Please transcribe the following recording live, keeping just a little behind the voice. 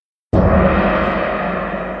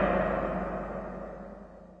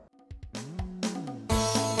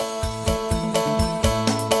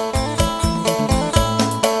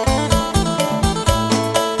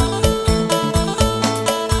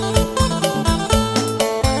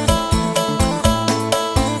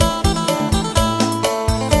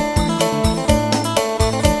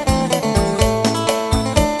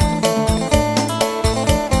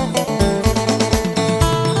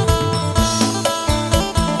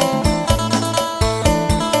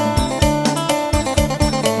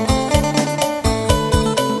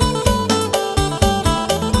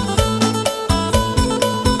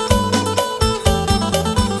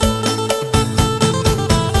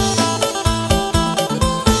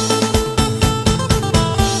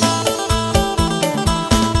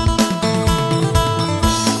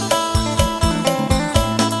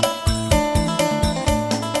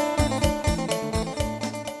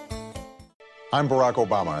I'm Barack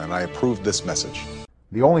Obama, and I approve this message.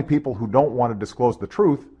 The only people who don't want to disclose the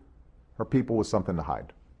truth are people with something to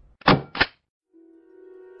hide.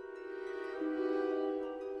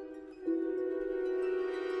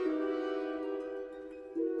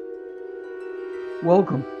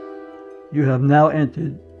 Welcome. You have now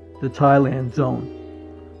entered the Thailand zone.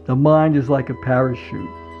 The mind is like a parachute.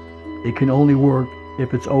 It can only work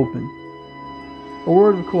if it's open. A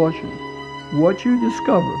word of caution. What you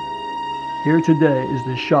discover here today is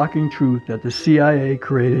the shocking truth that the CIA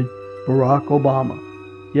created Barack Obama.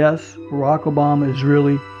 Yes, Barack Obama is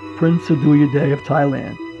really Prince Day of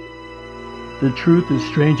Thailand. The truth is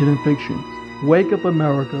stranger than fiction. Wake up,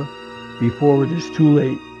 America, before it is too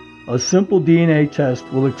late. A simple DNA test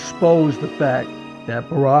will expose the fact that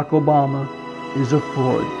Barack Obama is a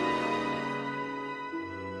fraud.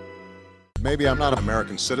 Maybe I'm not an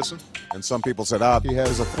American citizen, and some people said, he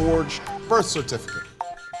has a forged birth certificate.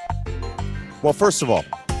 Well, first of all,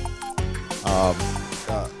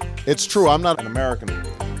 it's true, I'm not an American. I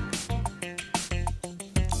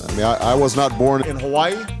mean, I was not born in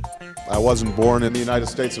Hawaii. I wasn't born in the United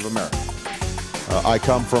States of America. I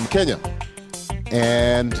come from Kenya.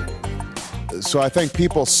 And so I think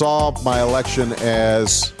people saw my election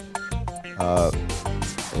as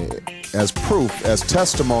proof, as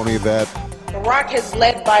testimony that Barack has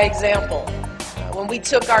led by example. When we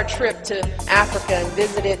took our trip to Africa and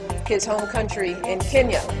visited his home country in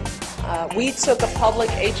Kenya, we took a public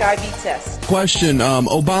HIV test. Question,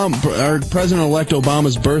 President-elect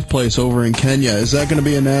Obama's birthplace over in Kenya, is that going to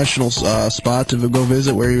be a national spot to go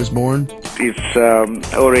visit where he was born? It's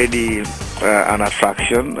already an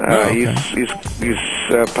attraction. Okay. His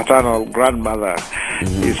paternal grandmother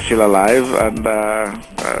is still alive, and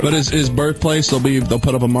but his birthplace, they'll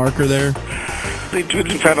put up a marker there. It will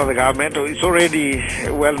depend on the government. It's already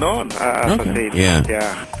well known. Okay.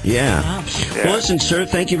 Yeah. Well, listen, sir,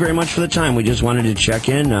 thank you very much for the time. We just wanted to check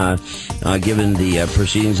in, given the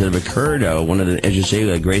proceedings that have occurred. One of the, as you say,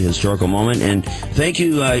 a great historical moment. And thank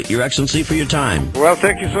you, Your Excellency, for your time. Well,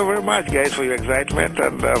 thank you so very much, guys, for your excitement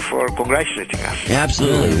and for congratulating us.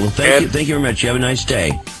 Absolutely. Well, thank you very much. You have a nice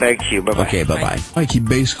day. Thank you. Bye-bye. Okay, bye-bye. Like he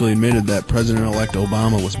basically admitted that President-elect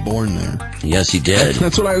Obama was born there. Yes, he did.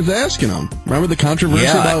 That's what I was asking him. Remember the controversy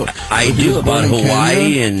about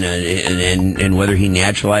Hawaii and whether he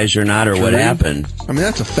naturalized or not, or what happened. I mean,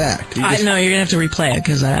 that's a fact. No, you're going to have to replay it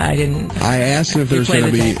because I didn't. I asked him if there's going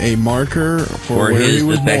to be a marker for where he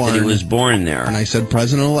was the fact born. that he was born there. And I said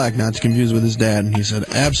President-elect, not to confuse with his dad. And he said,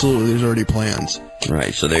 absolutely, there's already plans.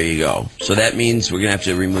 Right, so there you go. So that means we're going to have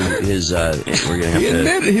to remove his, we're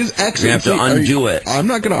going His Excellency. have to undo it. I'm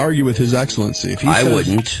not going to argue with His Excellency. I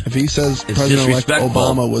wouldn't. If he says President-elect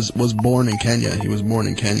Obama was born in Kenya, he was born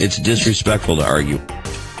in Kenya. It's disrespectful to argue.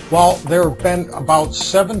 Well, there have been about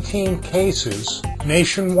 17 cases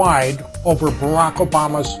nationwide over Barack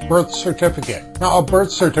Obama's birth certificate. Now, a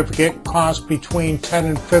birth certificate costs between $10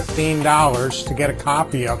 and $15 to get a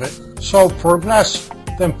copy of it. So for less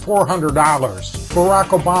than $400, Barack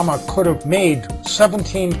Obama could have made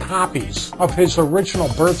 17 copies of his original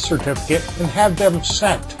birth certificate and had them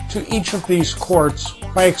sent to each of these courts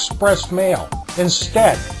by express mail.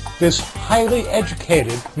 Instead, this highly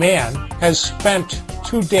educated man has spent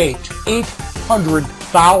to date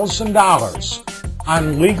 $800,000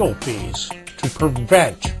 on legal fees to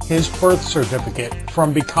prevent his birth certificate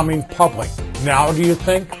from becoming public. Now, do you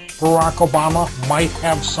think Barack Obama might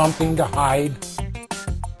have something to hide?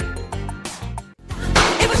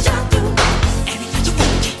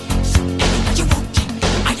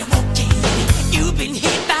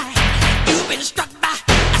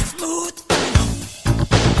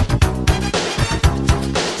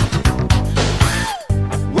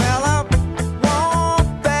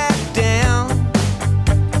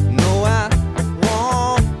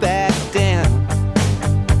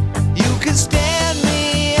 Stand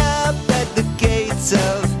me up at the gates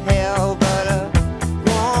of hell, but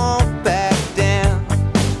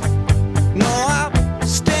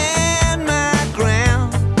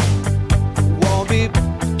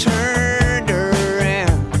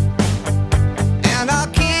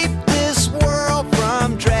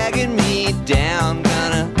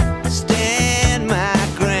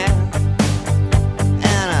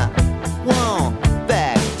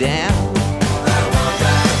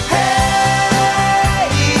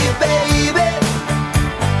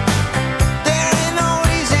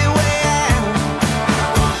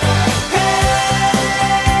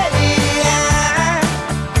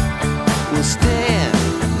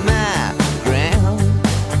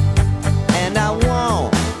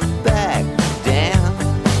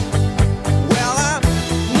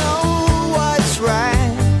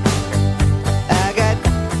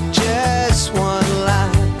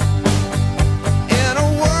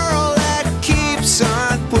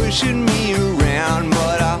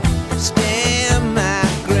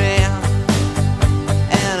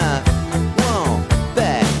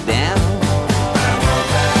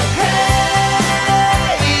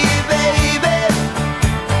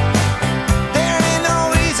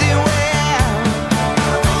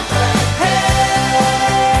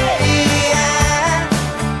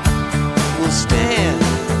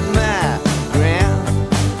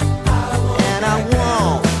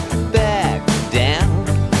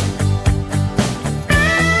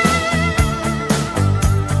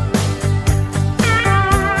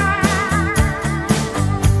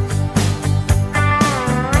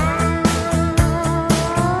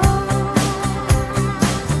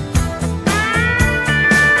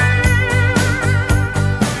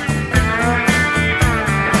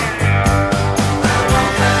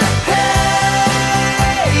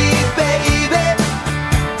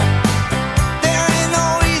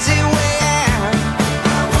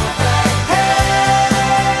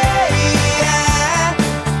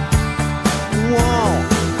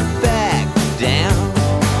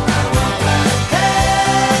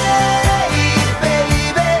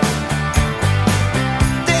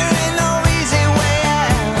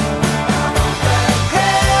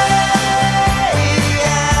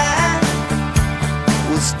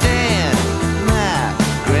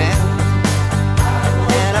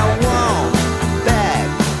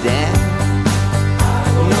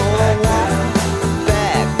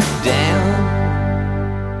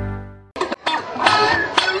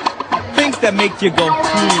make you go,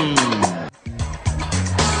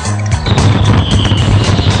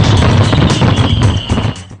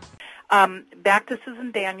 Back to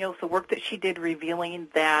Susan Daniels, the work that she did revealing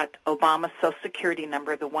that Obama's Social Security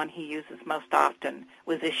number, the one he uses most often,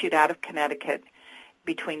 was issued out of Connecticut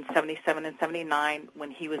between 77 and 79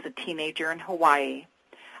 when he was a teenager in Hawaii,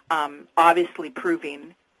 obviously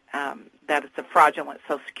proving that it's a fraudulent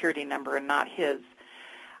Social Security number and not his.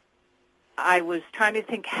 I was trying to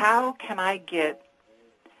think, how can I get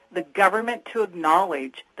the government to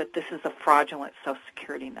acknowledge that this is a fraudulent Social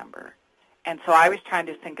Security number? And so I was trying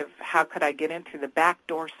to think of how could I get in through the back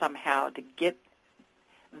door somehow to get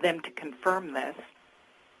them to confirm this.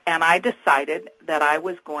 And I decided that I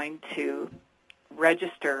was going to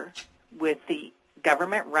register with the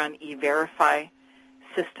government-run E-Verify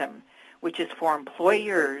system, which is for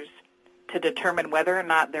employers to determine whether or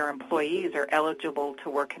not their employees are eligible to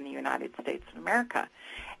work in the United States of America.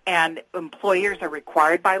 And employers are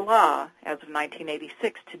required by law, as of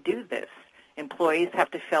 1986, to do this. Employees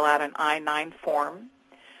have to fill out an I-9 form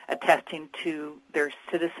attesting to their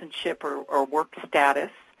citizenship or work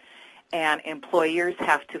status, and employers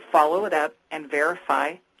have to follow it up and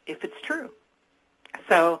verify if it's true.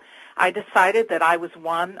 So I decided that I was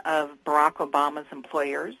one of Barack Obama's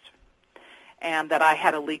employers and that I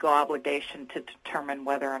had a legal obligation to determine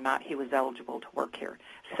whether or not he was eligible to work here.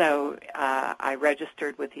 So I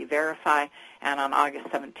registered with E-Verify, and on August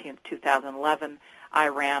 17, 2011, I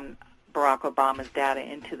ran Barack Obama's data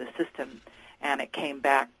into the system, and it came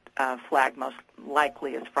back flagged most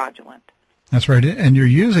likely as fraudulent. That's right, and you're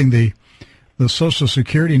using the Social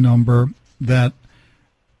Security number that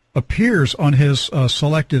appears on his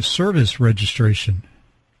selective service registration.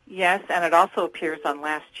 Yes, and it also appears on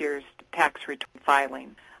last year's tax return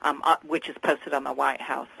filing, which is posted on the White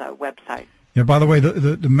House website. Yeah. By the way,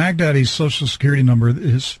 the Magdaddy's Social Security number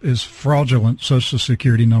is fraudulent Social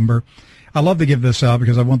Security number. I love to give this out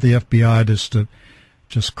because I want the FBI to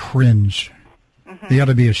just cringe. Mm-hmm. They ought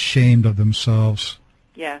to be ashamed of themselves.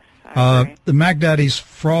 Yes, I agree. The Magdaddy's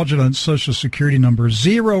fraudulent Social Security number is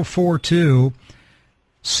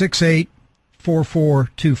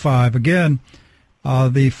 042-684425. Again,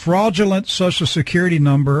 the fraudulent Social Security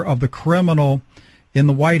number of the criminal in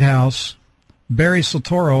the White House, Barry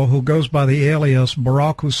Soetoro, who goes by the alias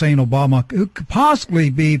Barack Hussein Obama, who could possibly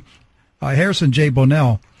be Harrison J.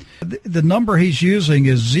 Bonnell. The number he's using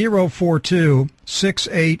is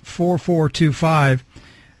 042-684425.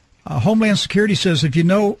 Homeland Security says if you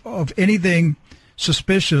know of anything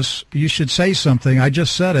suspicious, you should say something. I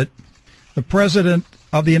just said it. The President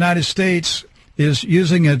of the United States is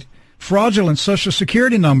using a fraudulent Social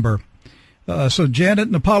Security number. So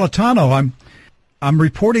Janet Napolitano, I'm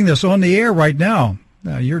reporting this on the air right now.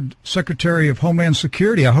 You're Secretary of Homeland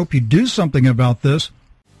Security. I hope you do something about this.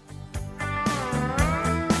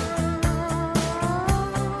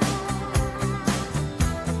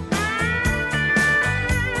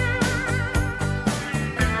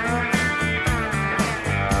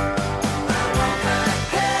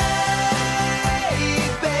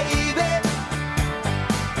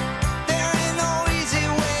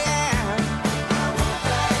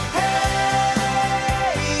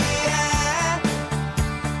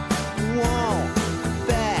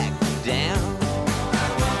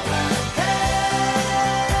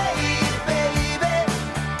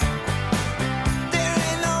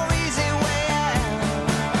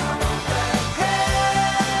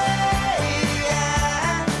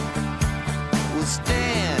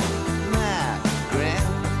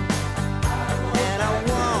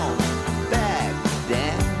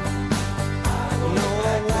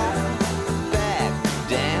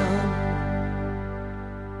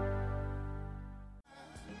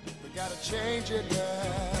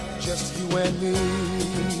 Just you and me.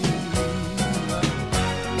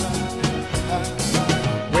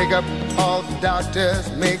 Wake up all the doctors,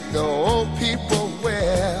 make the old people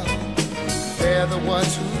well. They're the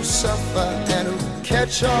ones who suffer and who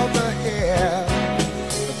catch all the hair.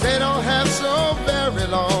 But they don't have so very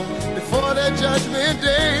long before their judgment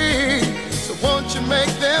day. So won't you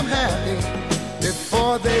make them happy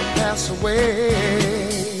before they pass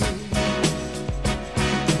away?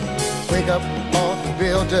 Wake up all the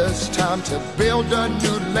builders, time to build a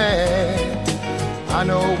new land. I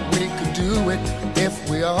know we could do it if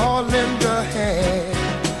we all lend a hand.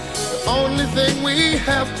 The only thing we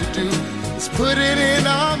have to do is put it in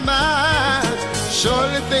our minds.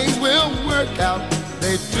 Surely things will work out,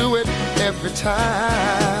 they do it every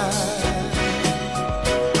time.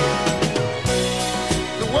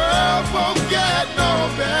 The world won't get no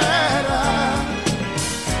better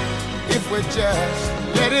if we just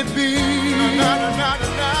let it be. Na, na, na,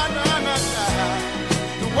 na, na, na, na.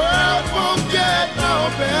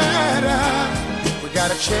 better. We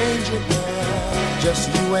gotta change it now, just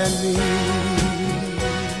you and me.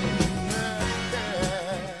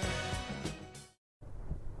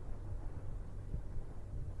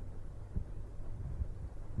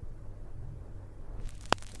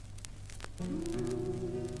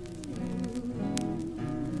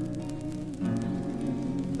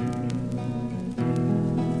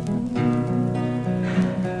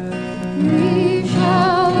 We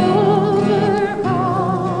shall overcome.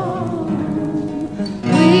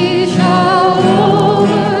 We shall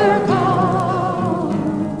overcome.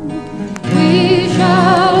 We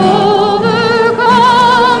shall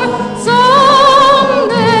overcome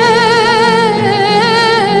someday.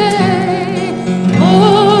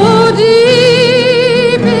 Oh,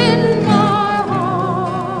 deep in my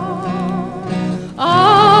heart,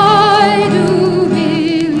 I do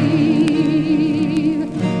believe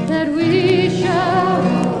that we shall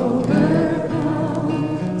overcome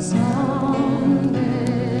someday.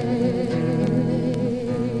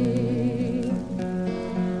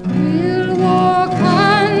 We'll walk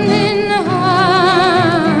hand in hand.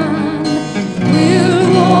 We'll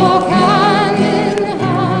walk hand in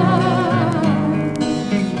hand.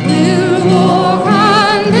 We'll walk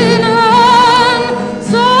hand in hand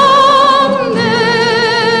someday.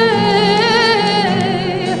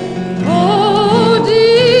 Oh,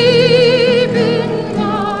 deep in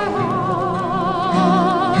my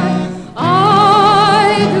heart, I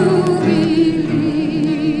do believe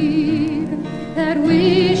that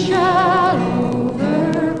we shall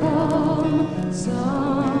overcome someday.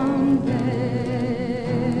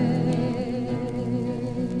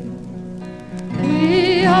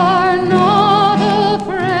 We are not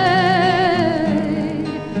afraid.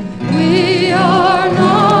 We are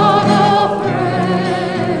not afraid.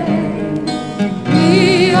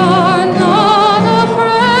 We are not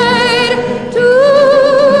afraid today.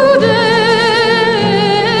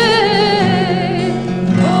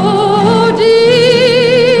 Oh,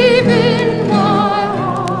 deep in my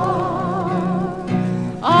heart,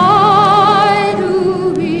 I do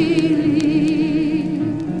believe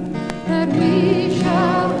that we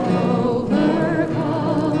shall overcome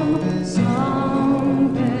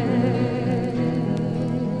someday.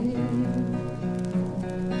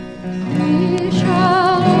 We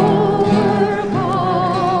shall overcome.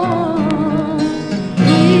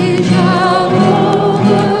 We shall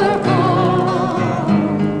overcome.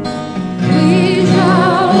 We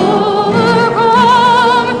shall overcome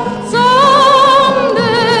someday.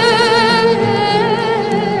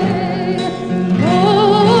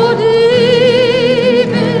 Oh,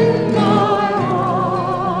 deep in my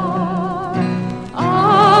heart, I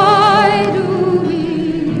do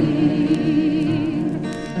believe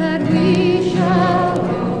that we shall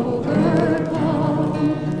overcome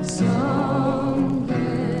someday.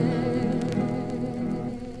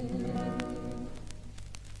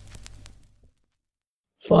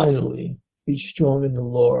 Finally, be strong in the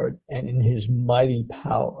Lord and in his mighty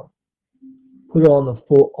power. Put on the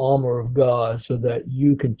full armor of God so that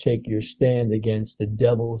you can take your stand against the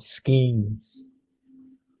devil's schemes.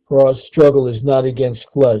 For our struggle is not against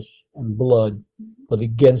flesh and blood, but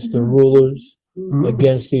against the rulers,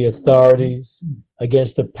 against the authorities,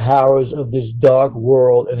 against the powers of this dark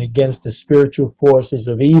world, and against the spiritual forces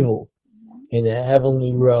of evil in the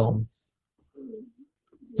heavenly realm.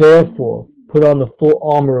 Therefore, put on the full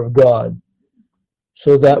armor of God,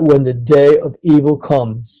 so that when the day of evil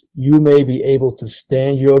comes, you may be able to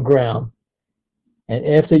stand your ground. And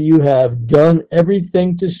after you have done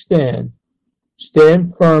everything to stand,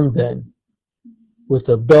 stand firm then, with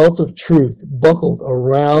the belt of truth buckled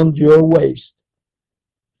around your waist,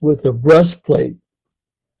 with the breastplate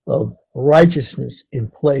of righteousness in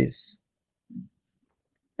place,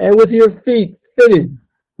 and with your feet fitted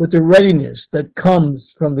with the readiness that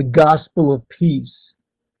comes from the gospel of peace.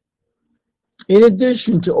 In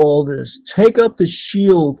addition to all this, take up the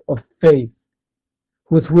shield of faith,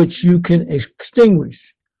 with which you can extinguish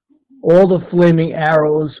all the flaming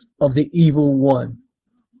arrows of the evil one.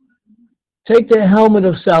 Take the helmet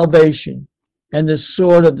of salvation and the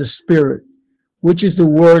sword of the Spirit, which is the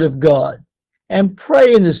word of God, and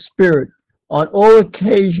pray in the Spirit on all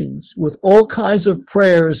occasions with all kinds of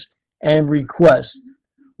prayers and requests.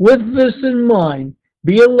 With this in mind,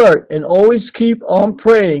 be alert and always keep on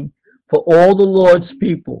praying for all the Lord's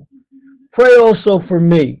people. Pray also for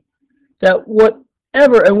me, that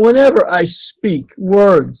whatever and whenever I speak,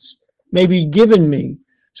 words may be given me,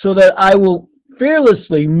 so that I will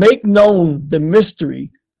fearlessly make known the mystery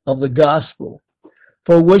of the gospel,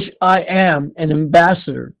 for which I am an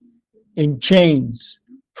ambassador in chains.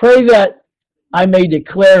 Pray that I may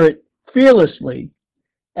declare it fearlessly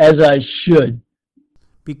as I should.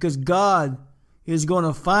 Because God is going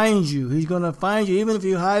to find you. He's going to find you. Even if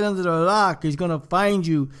you hide under the rock, He's going to find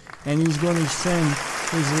you, and He's going to send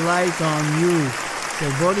His light on you. So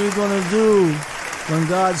what are you going to do when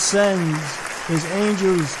God sends His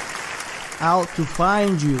angels out to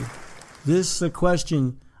find you? This is the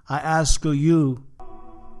question I ask of you